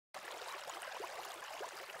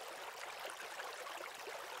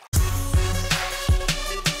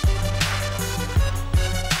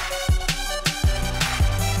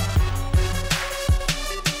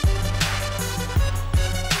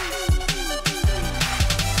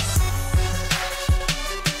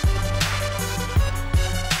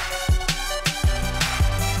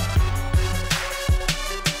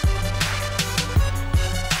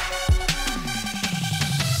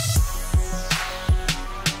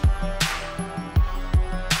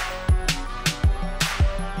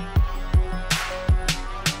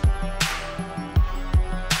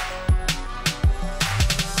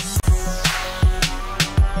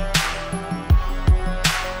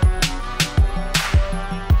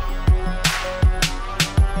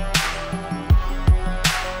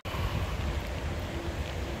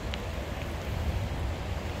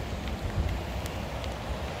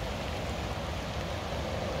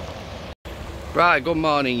Right, good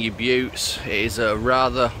morning you beauts. It is a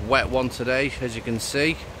rather wet one today, as you can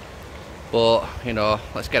see, but you know,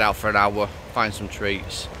 let's get out for an hour, find some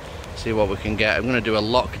treats, see what we can get. I'm going to do a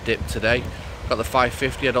lock dip today. Got the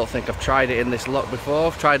 550. I don't think I've tried it in this lock before.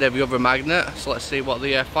 I've tried every other magnet, so let's see what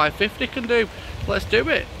the 550 can do. Let's do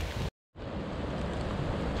it.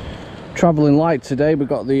 Travelling light today. We've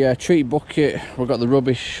got the treat bucket, we've got the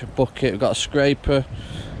rubbish bucket, we've got a scraper,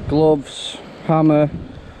 gloves, hammer,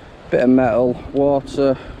 bit of metal,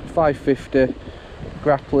 water, 550,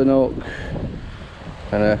 grappling hook,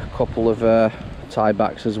 and a couple of tie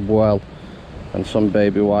backs as well, and some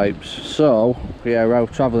baby wipes. So yeah, we're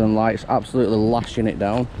out travelling lights, absolutely lashing it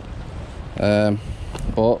down,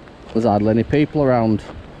 but there's hardly any people around,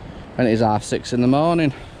 and it is 6:30 in the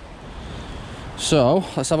morning. So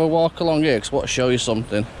let's have a walk along here, because I want to show you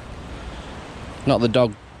something. Not the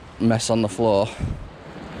dog mess on the floor.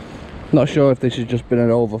 Not sure if this has just been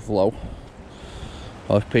an overflow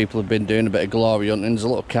or if people have been doing a bit of glory hunting. There's a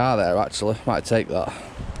little car there actually, might take that.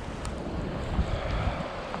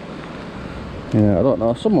 Yeah, I don't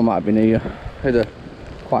know, someone might have been here. It's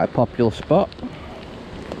quite a popular spot.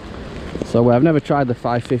 So I've never tried the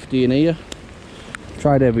 550 in here.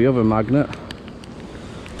 Tried every other magnet.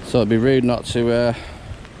 So it'd be rude not to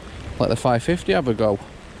let the 550 have a go.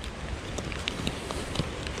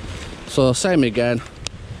 So same again.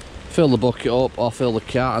 Fill the bucket up or fill the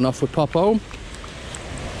cart and off we pop home.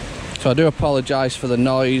 So I do apologise for the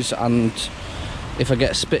noise and if I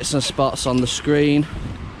get spits and spots on the screen,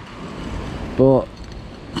 but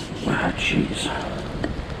jeez,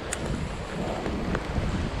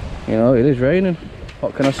 you know, it is raining,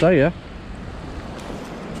 what can I say, yeah?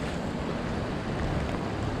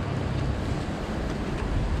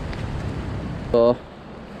 So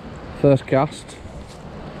first cast,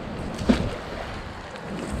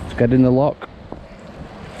 get in the lock.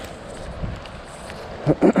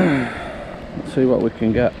 Let's see what we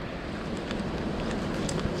can get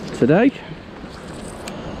today.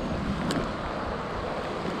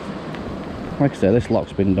 Like I say, this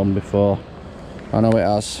lock's been done before. I know it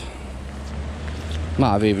has.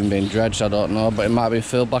 Might have even been dredged, I don't know, but it might be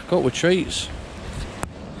filled back up with treats.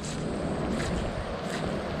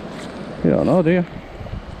 You don't know, do you?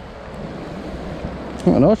 I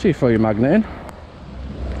don't know till you throw your magnet in.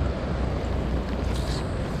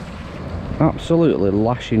 Absolutely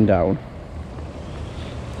lashing down.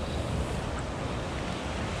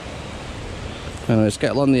 Anyway, let's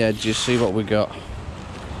get along the edges, see what we got.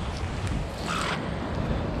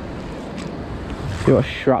 See what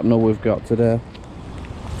shrapnel we've got today.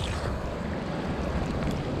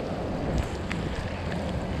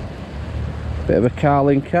 Bit of a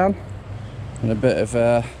carling can and a bit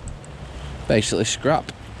of basically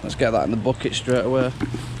scrap. Let's get that in the bucket straight away.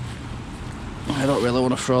 I don't really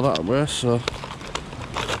want to throw that away, so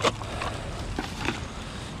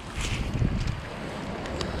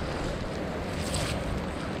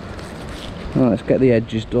right, let's get the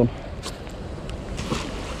edges done.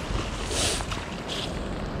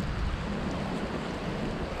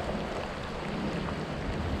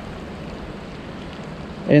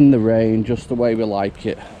 In the rain, just the way we like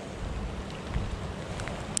it.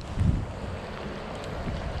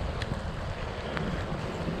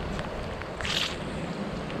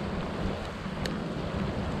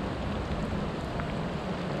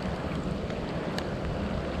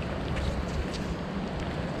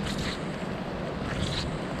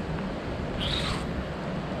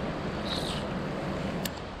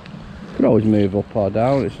 Can always move up or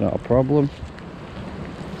down, it's not a problem.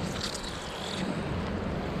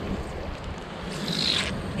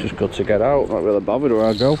 Just good to get out, not really bothered where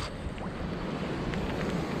I go.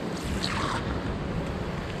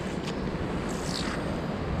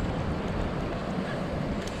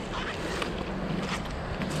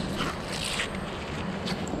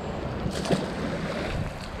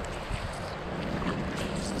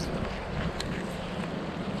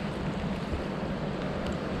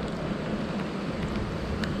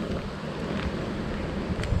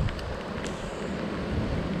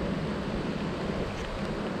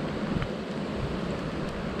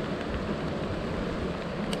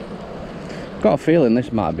 Got a feeling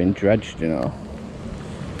this might have been dredged, you know.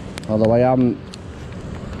 Although I am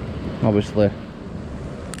obviously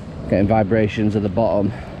getting vibrations at the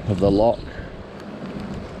bottom of the lock.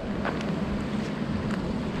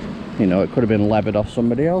 You know, it could have been levered off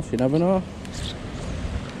somebody else, you never know.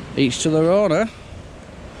 Each to their own, eh?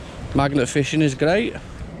 Magnet fishing is great.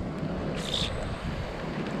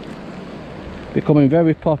 Becoming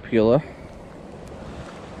very popular.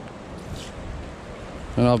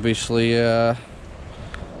 And obviously, you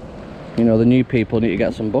know, the new people need to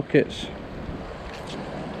get some buckets.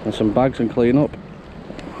 and some bags and clean up.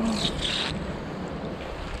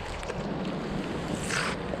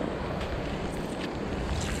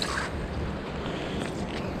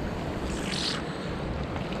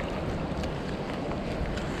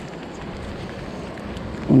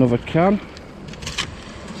 Another can.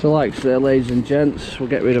 So like I say, ladies and gents, we'll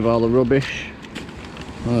get rid of all the rubbish.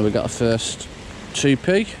 And then we got a first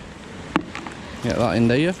 2p. Get that in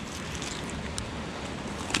there.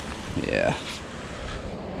 Yeah.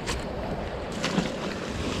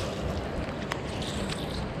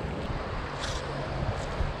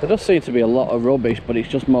 There does seem to be a lot of rubbish, but it's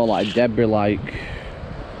just more like debris, like,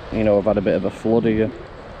 you know, I've had a bit of a flood here.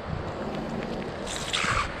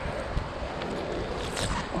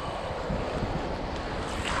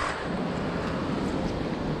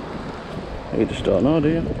 You just don't know, do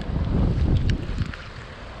you?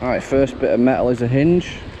 Alright, first bit of metal is a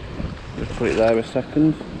hinge. Just put it there a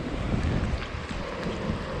second.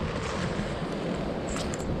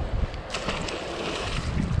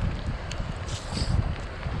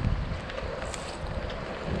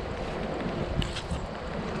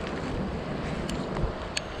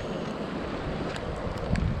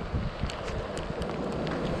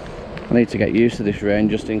 I need to get used to this rain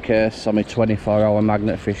just in case on my 24-hour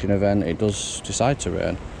magnet fishing event it does decide to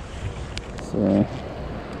rain. So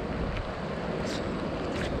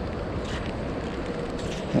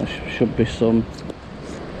that should be some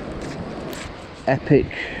epic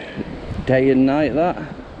day and night, that.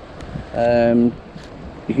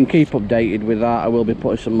 You can keep updated with that. I will be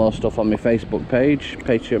putting some more stuff on my Facebook page,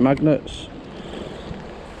 Patriot Magnets.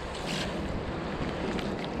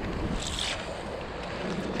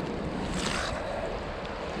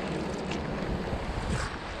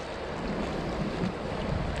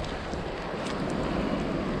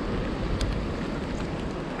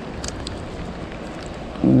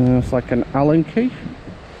 It's like an Allen key,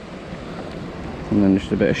 and then just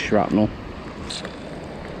a bit of shrapnel.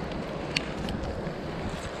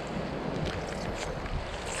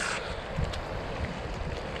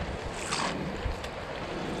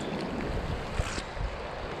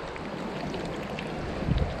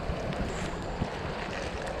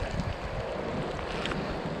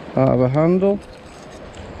 Part of a handle,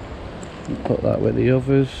 put that with the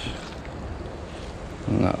others,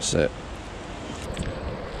 and that's it.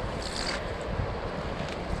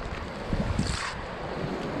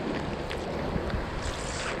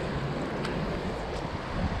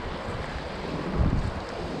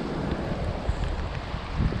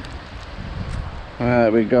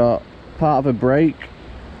 We got part of a brake,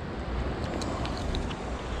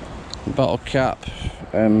 bottle cap,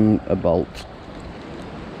 and a bolt.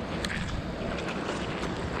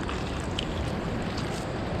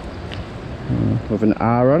 With an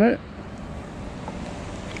R on it.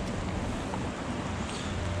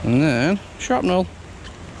 And then shrapnel.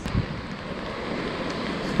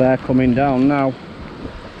 They're coming down now.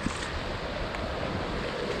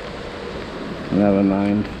 Never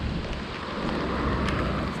mind.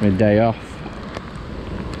 It's my day off.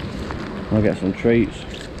 I'll get some treats.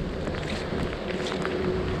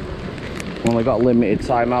 Only got limited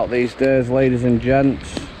time out these days, ladies and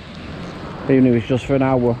gents. Even if it's just for an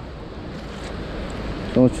hour.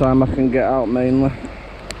 It's the only time I can get out mainly.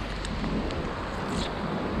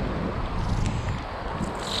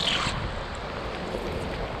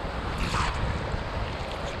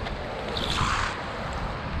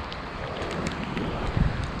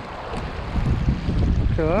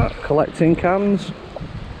 Look at that, collecting cans.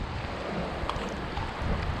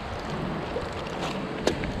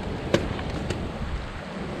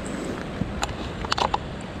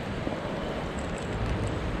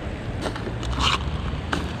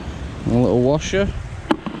 A little washer.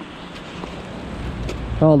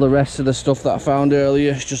 All the rest of the stuff that I found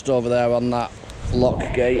earlier is just over there on that lock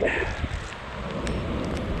gate.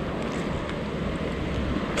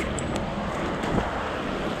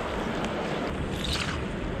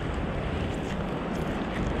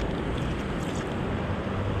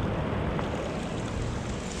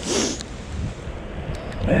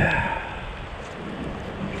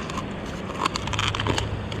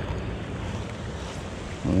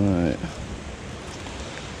 Right,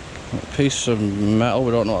 a piece of metal,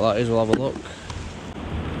 we don't know what that is, we'll have a look.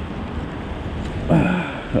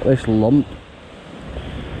 Got this lump,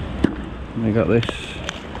 and we got this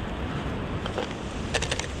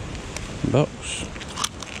box.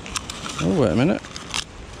 Oh, wait a minute.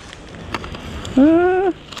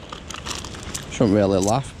 Shouldn't really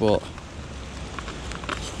laugh, but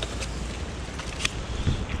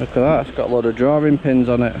look at that, it's got a load of drawing pins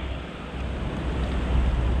on it.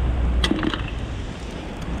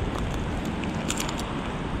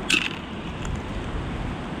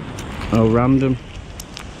 Oh, random.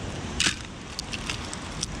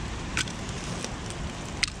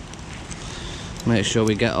 Make sure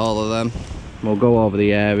we get all of them. We'll go over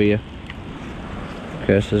the area.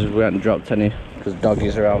 Okay, so we haven't dropped any because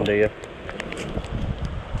doggies around here.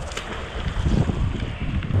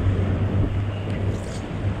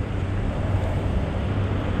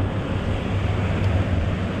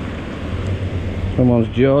 Someone's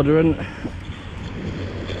deodorant.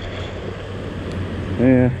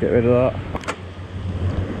 Yeah, get rid of that.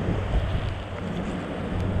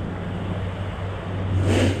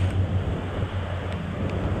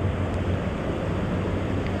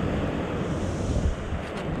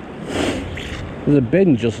 There's a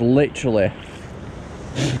bin just literally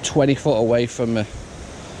 20 foot away from me.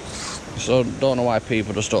 So don't know why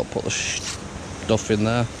people just don't put the stuff in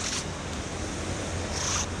there.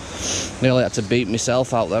 Nearly had to beat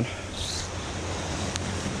myself out then.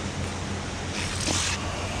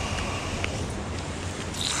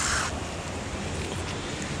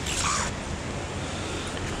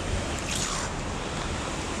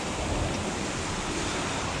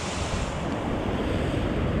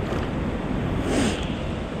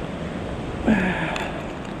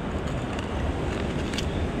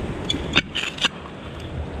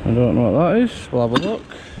 I don't know what that is. We'll have a look.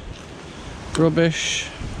 Rubbish.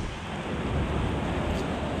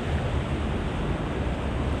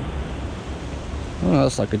 Oh,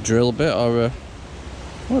 that's like a drill bit or a...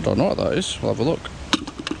 I don't know what that is. We'll have a look.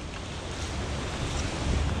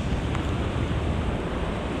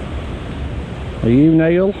 A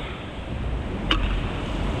U-nail.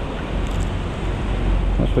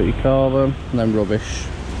 That's what you call them. And then rubbish.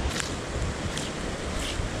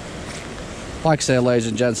 Like I say, ladies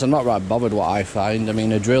and gents, I'm not right bothered what I find. I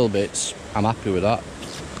mean, the drill bits, I'm happy with that.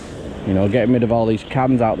 You know, getting rid of all these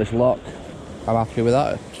cams out this lock, I'm happy with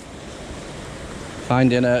that.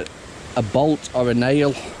 Finding a bolt or a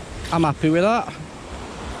nail, I'm happy with that.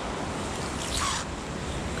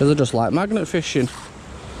 Because I just like magnet fishing.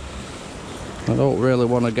 I don't really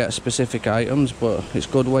want to get specific items, but it's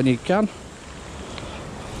good when you can.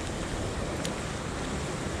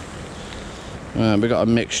 We got a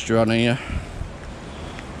mixture on here.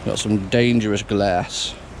 Got some dangerous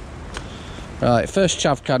glass. Right, first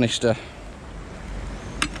chav canister.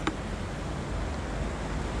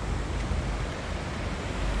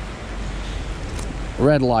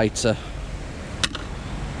 Red lighter.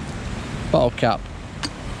 Bottle cap.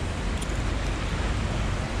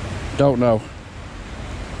 Don't know.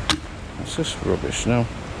 What's this rubbish now?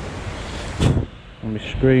 On my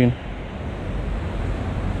screen.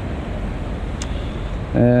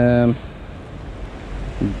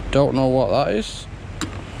 Don't know what that is.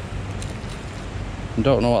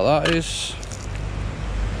 Don't know what that is.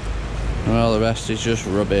 Well, the rest is just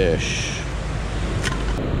rubbish.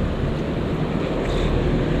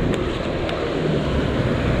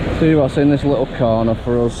 See what's in this little corner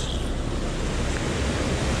for us.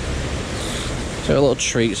 So little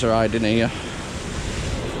treats are hiding here.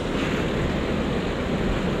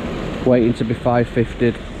 Waiting to be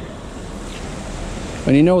 550'd.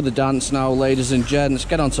 When you know the dance now, ladies and gents,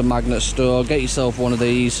 get onto Magnet Store, get yourself one of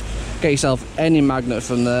these, get yourself any magnet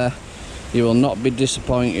from there, you will not be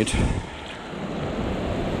disappointed.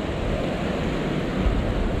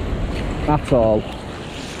 At all.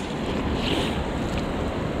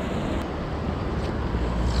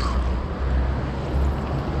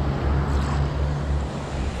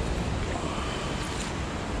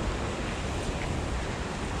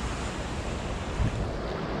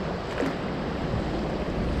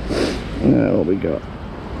 Yeah, what we got?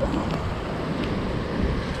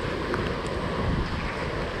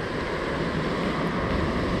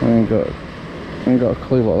 I ain't got a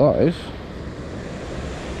clue what that is.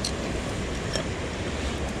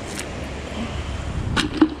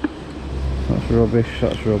 That's rubbish,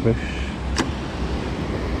 that's rubbish.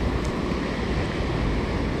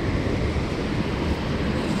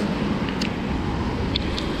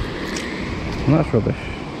 And that's rubbish.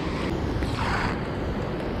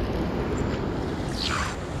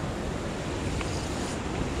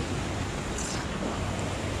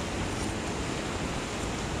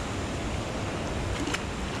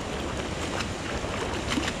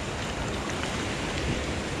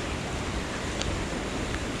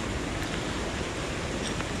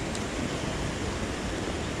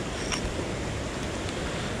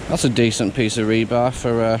 That's a decent piece of rebar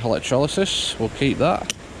for electrolysis. We'll keep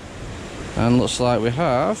that. And looks like we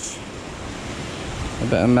have a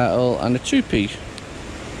bit of metal and a 2p.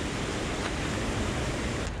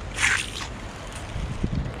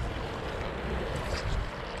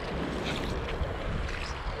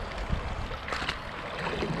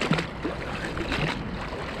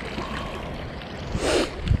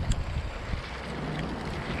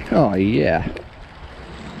 Oh yeah.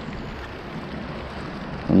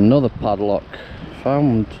 Another padlock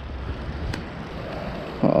found.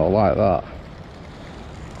 Oh, like that.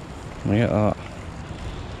 Look at that.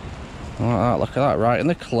 Like that, look at that, right in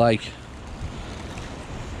the clay.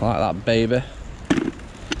 Like that, baby.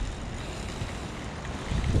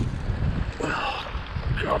 Oh,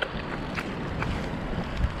 God.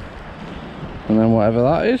 And then whatever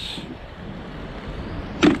that is.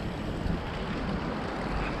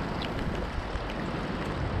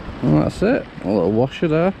 And that's it. A little washer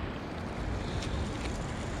there.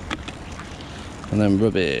 And then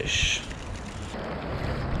rubbish.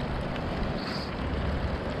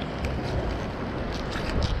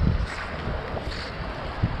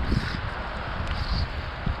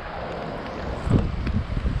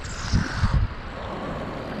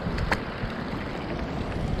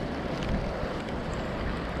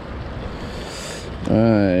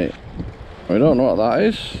 Right, we don't know what that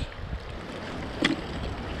is.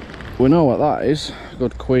 We know what that is.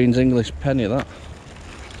 Good Queen's English penny, that.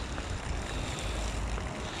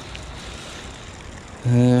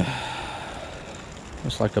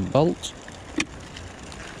 Looks like a bolt.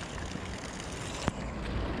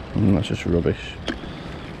 And that's just rubbish.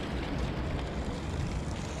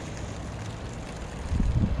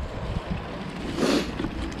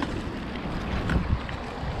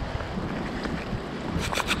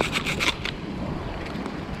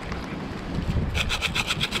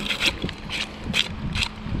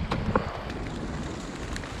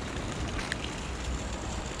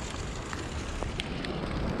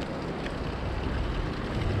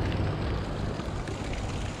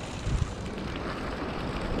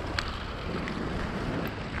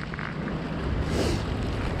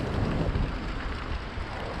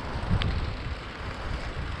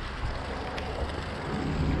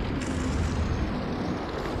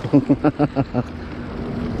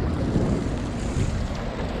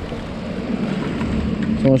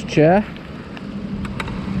 Someone's chair.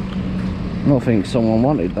 I don't think someone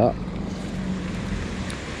wanted that.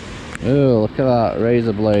 Oh, look at that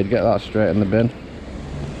razor blade. Get that straight in the bin.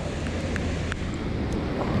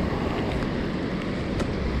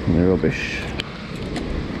 And the rubbish.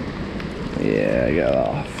 Yeah, get that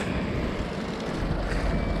off.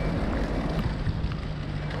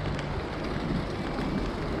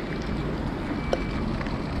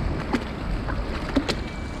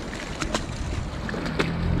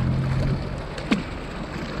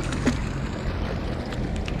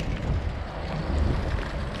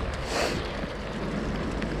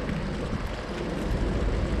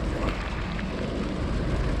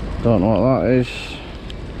 Don't know what that is.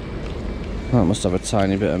 That must have a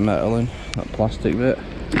tiny bit of metal in, that plastic bit.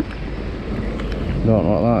 Don't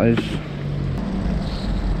know what that is.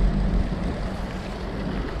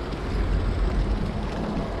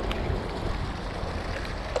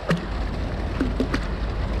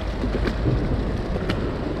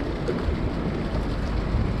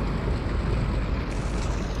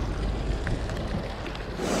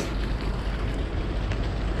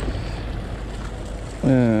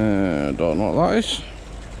 Don't know what that is.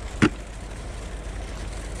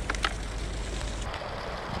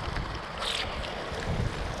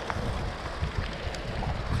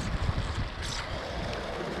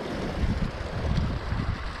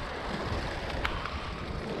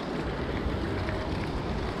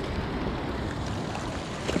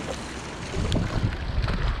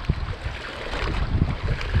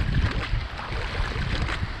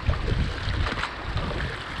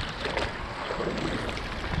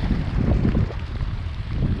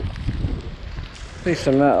 Piece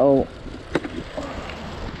of metal.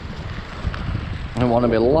 And one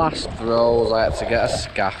of my last throws I had to get a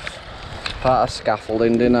scaff. Part of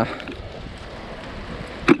scaffolding, didn't I?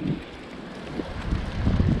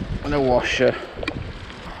 And a washer.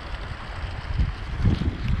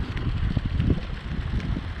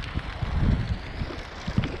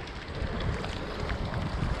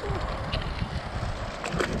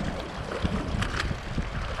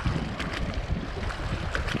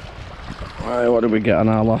 Right, what did we get on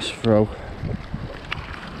our last throw?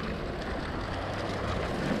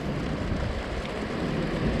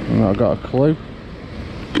 I've not got a clue.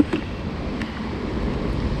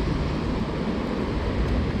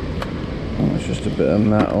 Oh, it's just a bit of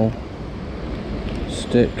metal.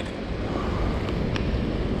 Stick.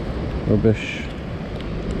 Rubbish.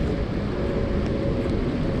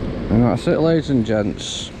 And that's it, ladies and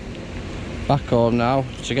gents. Back home now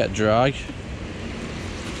to get dry.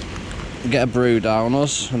 Get a brew down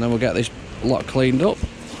us and then we'll get this lot cleaned up.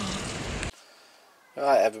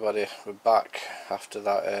 Right everybody, we're back after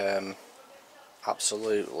that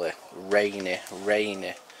absolutely rainy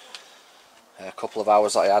a couple of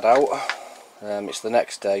hours that I had out. It's the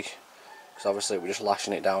next day, because obviously we're just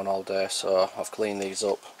lashing it down all day, so I've cleaned these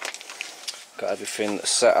up, got everything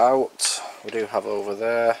set out. We do have over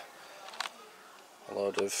there a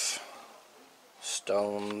load of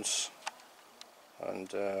stones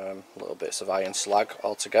and little bits of iron slag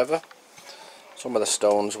all together. Some of the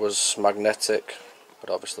stones was magnetic, but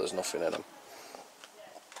obviously there's nothing in them,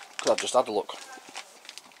 because I've just had a look.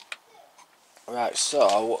 Right,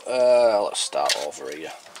 so let's start over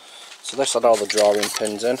here. So this had all the drawing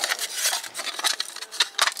pins in.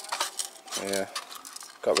 Yeah,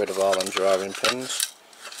 got rid of all them drawing pins.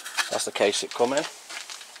 That's the case it come in.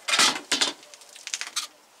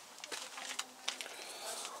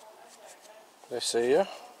 This here,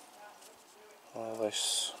 all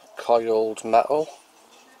this coiled metal.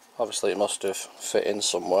 Obviously it must have fit in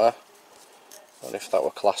somewhere. I don't know if that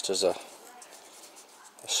were classed as a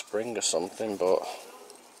spring or something, but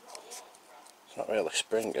it's not really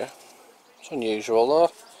springy. It's unusual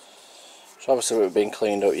though. So obviously with it being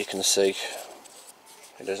cleaned up, you can see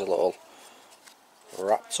it is a little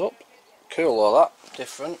wrapped up. Cool all that,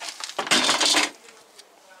 different.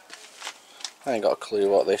 I ain't got a clue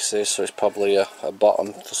what this is, so it's probably a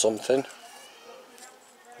bottom for something.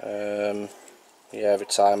 Yeah, every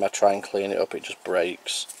time I try and clean it up it just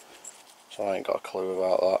breaks, so I ain't got a clue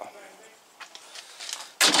about that.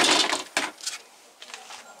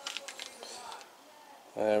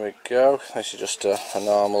 There we go, this is just a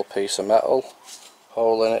normal piece of metal,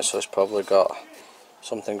 hole in it, so it's probably got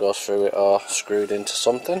something goes through it or screwed into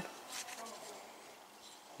something.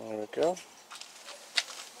 There we go.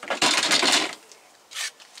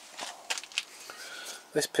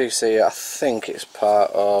 This piece here, I think it's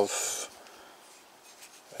part of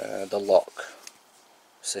the lock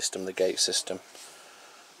system, the gate system.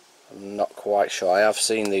 I'm not quite sure. I have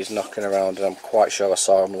seen these knocking around and I'm quite sure I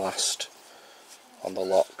saw them last on the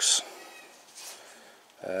locks.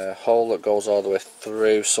 Hole that goes all the way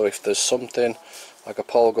through, so if there's something like a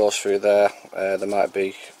pole goes through there, there might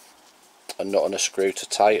be a nut and a screw to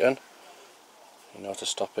tighten, you know, to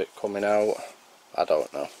stop it coming out. I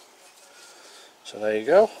don't know. So there you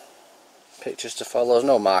go, pictures to follow. There's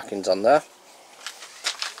no markings on there.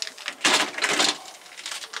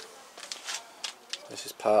 This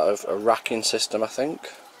is part of a racking system, I think.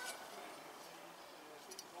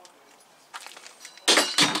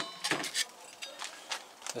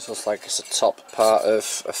 This looks like it's the top part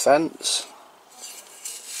of a fence.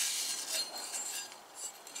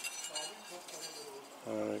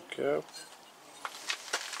 There we go.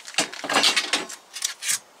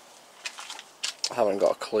 I haven't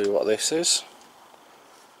got a clue what this is.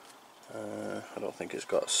 I don't think it's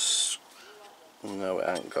got... No, it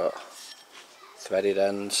ain't got threaded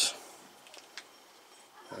ends.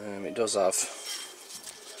 It does have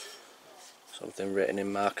something written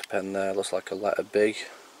in marker pen there, looks like a letter B.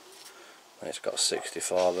 And it's got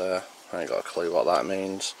 64 there. I ain't got a clue what that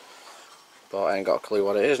means, but I ain't got a clue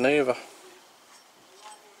what it is neither.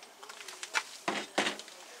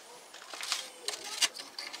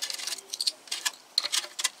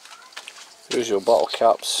 Usual bottle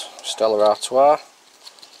caps, Stella Artois.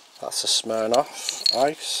 That's a Smirnoff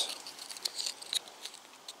Ice.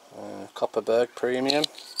 Copperberg Premium,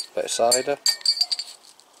 bit of cider.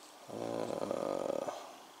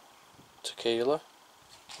 Tequila.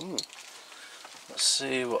 Let's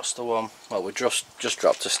see, what's the one? Well, we just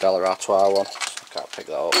dropped a Stella Artois one. I can't pick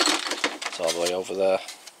that up. It's all the way over there.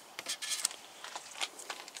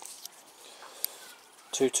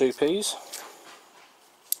 2 2p's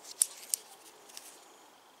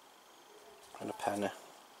and a penny.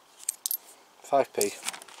 5p.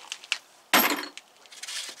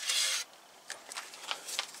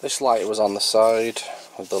 This light was on the side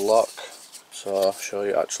of the lock, so I'll show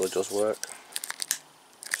you it actually does work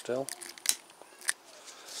still.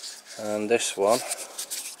 And this one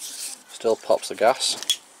still pops the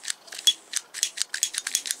gas.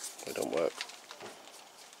 It don't work.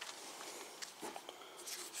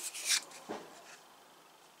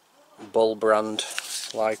 Bull brand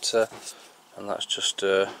lighter, and that's just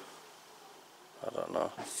I don't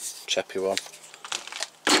know, cheppy one.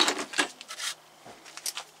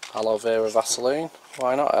 Aloe vera Vaseline,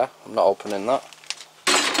 why not, eh? I'm not opening that.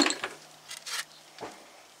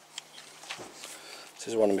 This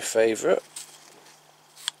is one of my favourite.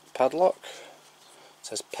 Padlock. It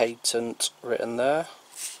says patent written there.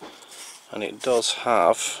 And it does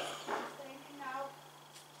have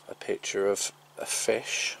a picture of a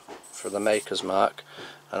fish for the maker's mark.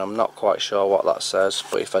 And I'm not quite sure what that says,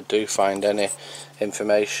 but if I do find any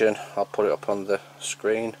information, I'll put it up on the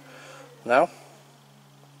screen now.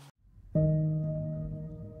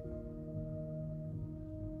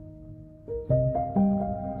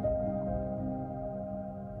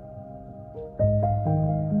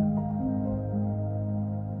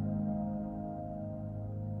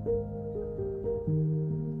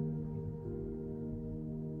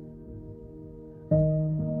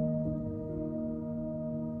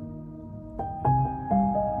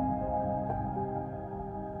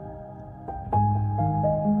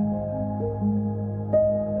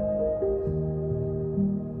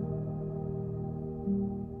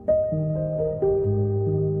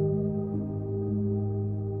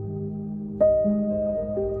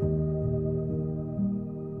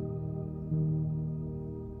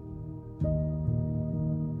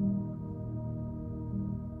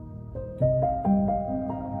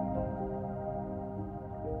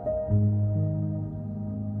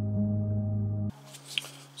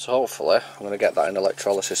 So hopefully I'm going to get that in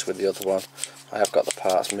electrolysis with the other one. I have got the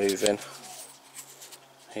parts moving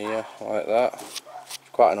here like that.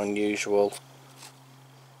 Quite an unusual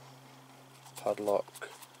padlock,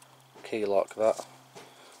 key lock that.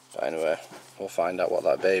 But anyway, we'll find out what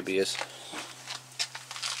that baby is.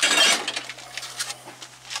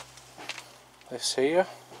 This here,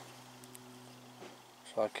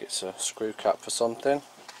 looks like it's a screw cap for something,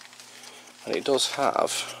 and it does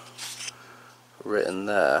have written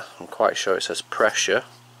there, I'm quite sure it says pressure,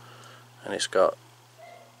 and it's got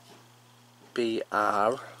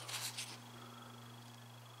BR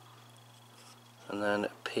and then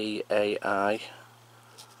PAI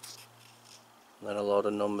and then a load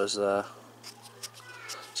of numbers there.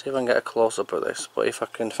 See if I can get a close up of this, but if I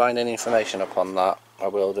can find any information upon that I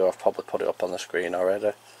will do. I've probably put it up on the screen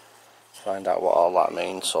already. Find out what all that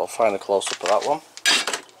means, so I'll find a close up of that one.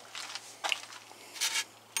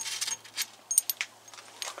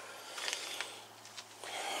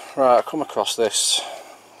 Right, I come across this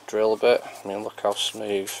drill bit. I mean, look how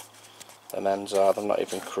smooth the ends are. They're not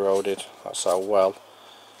even corroded. That's how well,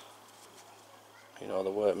 you know,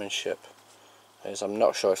 the workmanship is. I'm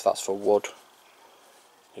not sure if that's for wood,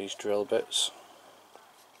 these drill bits,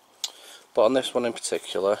 but on this one in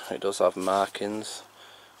particular it does have markings.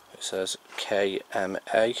 It says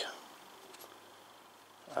KMA,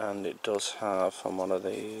 and it does have on one of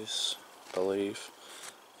these, I believe,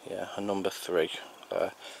 yeah, a number 3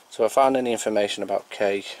 there. So if I found any information about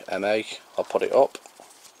KMA, I'll put it up.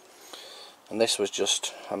 And this was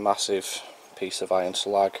just a massive piece of iron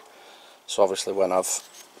slag, so obviously when I've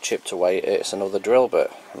chipped away at it, it's another drill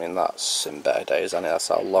bit. I mean, that's in better days, and that's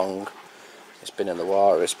how long it's been in the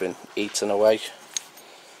water, it's been eaten away.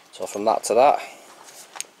 So from that to that,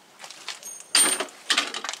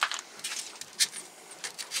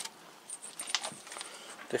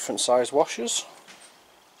 different size washers.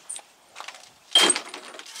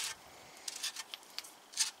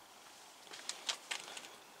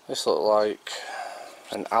 This looked like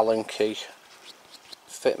an Allen key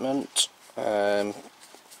fitment.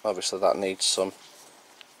 Obviously that needs some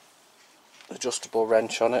adjustable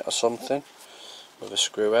wrench on it or something with a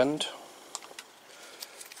screw end.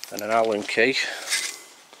 And an Allen key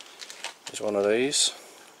is one of these.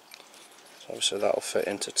 So obviously that will fit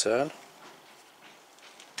into turn.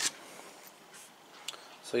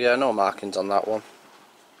 So yeah, no markings on that one.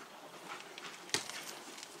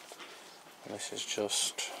 And this is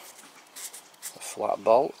just a flat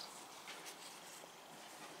bolt.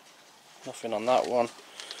 Nothing on that one.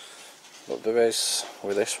 But there is,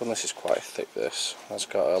 with this one, this is quite thick, this. It's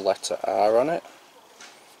got a letter R on it.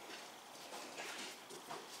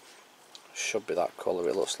 Should be that colour,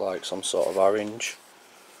 it looks like some sort of orange.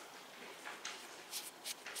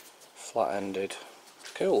 Flat ended.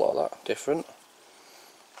 Cool, all that, different.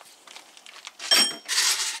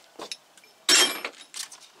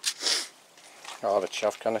 I'll have a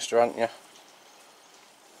chaff canister, haven't you?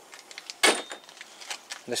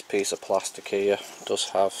 This piece of plastic here does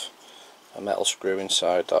have a metal screw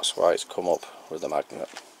inside, that's why it's come up with a magnet.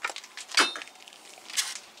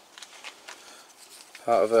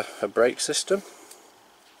 Part of a brake system.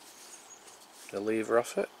 The lever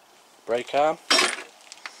off it. Brake arm.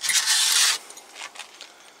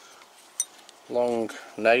 Long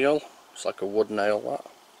nail, it's like a wood nail that.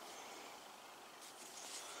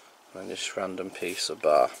 And this random piece of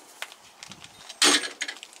bar.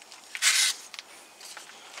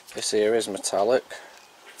 This here is metallic,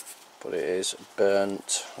 but it is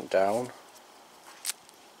burnt down.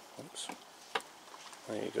 Oops.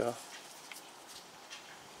 There you go.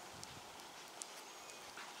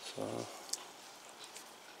 So,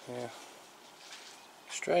 yeah,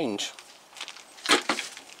 strange.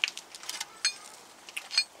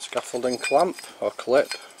 Scaffolding clamp or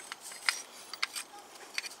clip.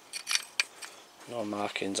 No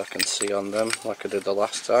markings I can see on them like I did the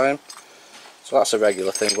last time. So that's a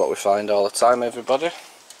regular thing what we find all the time, everybody.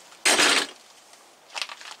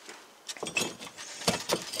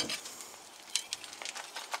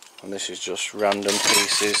 And this is just random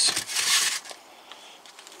pieces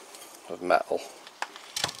of metal.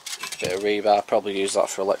 Bit of rebar, probably use that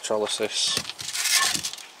for electrolysis.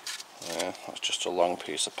 Yeah, that's just a long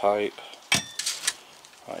piece of pipe.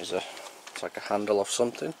 That is it's like a handle of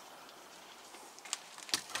something.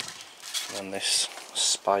 And this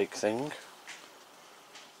spike thing.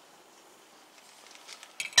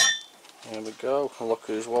 There we go, and look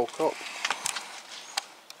who's woke up.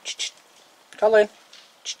 Colin!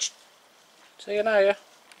 See you now,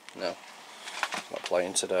 no, not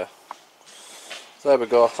playing today. So there we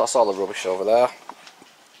go, that's all the rubbish over there.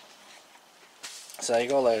 So there you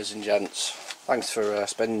go, ladies and gents. thanks for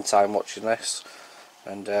spending time watching this,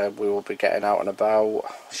 and we will be getting out and about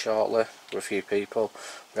shortly with a few people.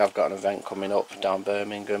 We have got an event coming up down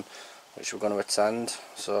Birmingham which we're going to attend,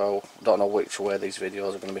 so don't know which way these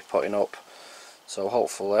videos are going to be putting up, so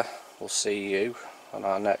hopefully we'll see you on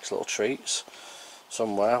our next little treats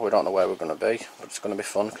somewhere. We don't know where we're going to be, but it's going to be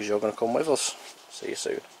fun because you're going to come with us. See you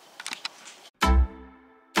soon.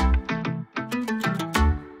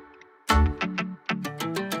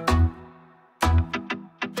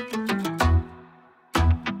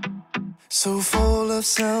 So full of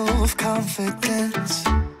self-confidence,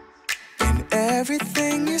 and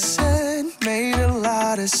everything you said made a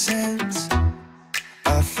lot of sense.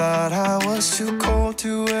 I thought I was too cold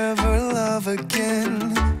to ever love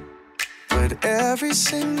again, but every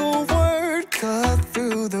single word cut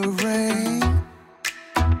through the rain.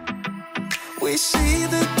 We see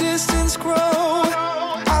the distance grow,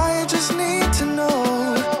 I just need to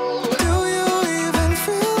know, do you even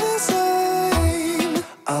feel the same?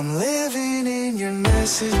 I'm living in your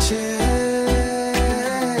messages,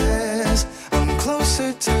 I'm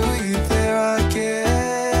closer to you there I guess.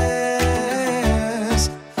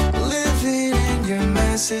 Living in your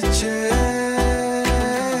messages,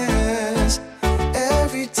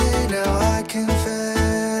 every day now I confess.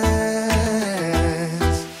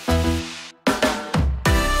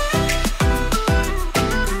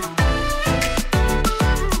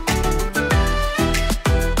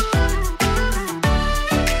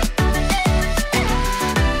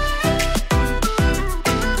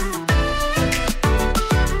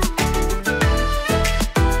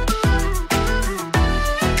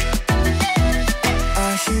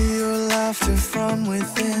 From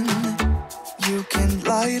within, you can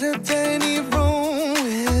light up any room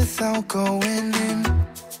without going in.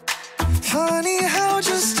 Funny how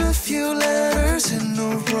just a few letters in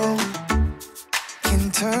a row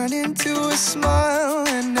can turn into a smile,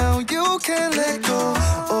 and now you can't let go.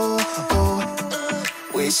 Oh, oh.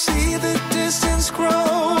 We see the distance grow,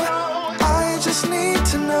 I just need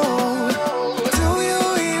to know, do you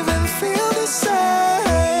even feel the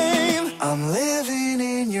same? I'm living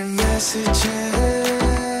in your messages,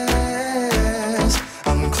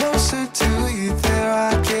 I'm closer to you there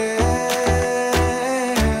I guess.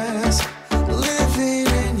 Living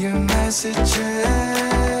in your messages,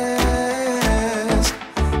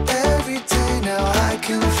 every day now I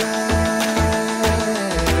confess.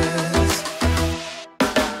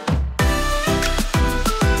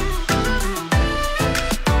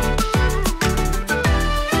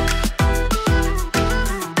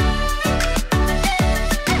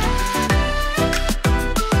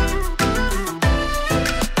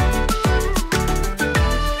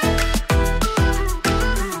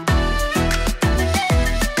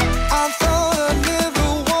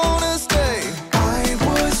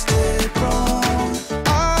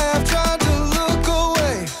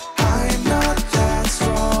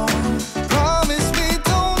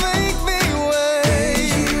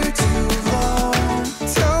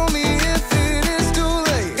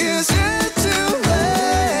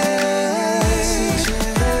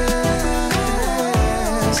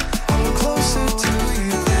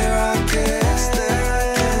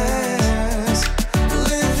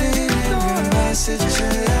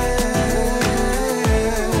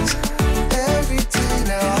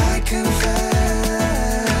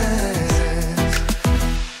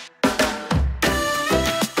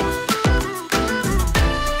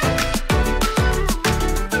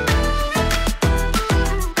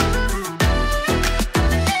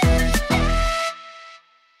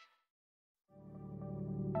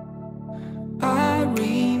 I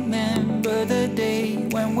remember the day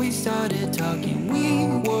when we started talking. We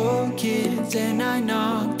were kids and I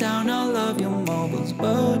knocked down all of your mobiles,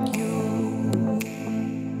 but you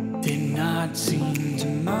did not seem to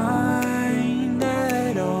mind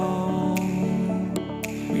at all.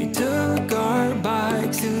 We took our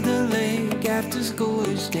bikes to the lake after school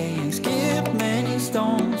each day and skipped many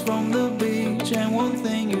stones from the beach, and one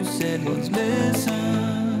thing you said was, listen,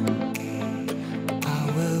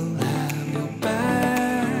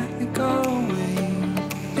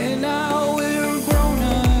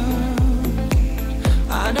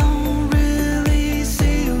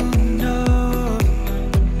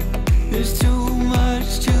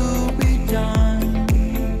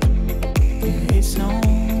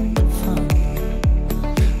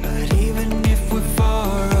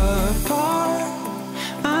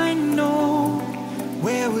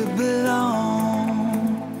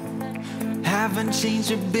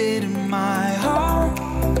 changed a bit in my heart.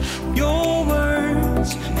 Your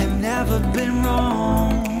words have never been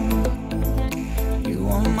wrong. You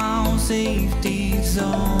are my own safety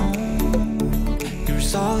zone.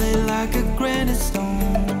 solid like a granite stone.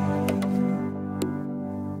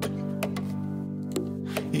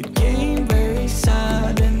 It came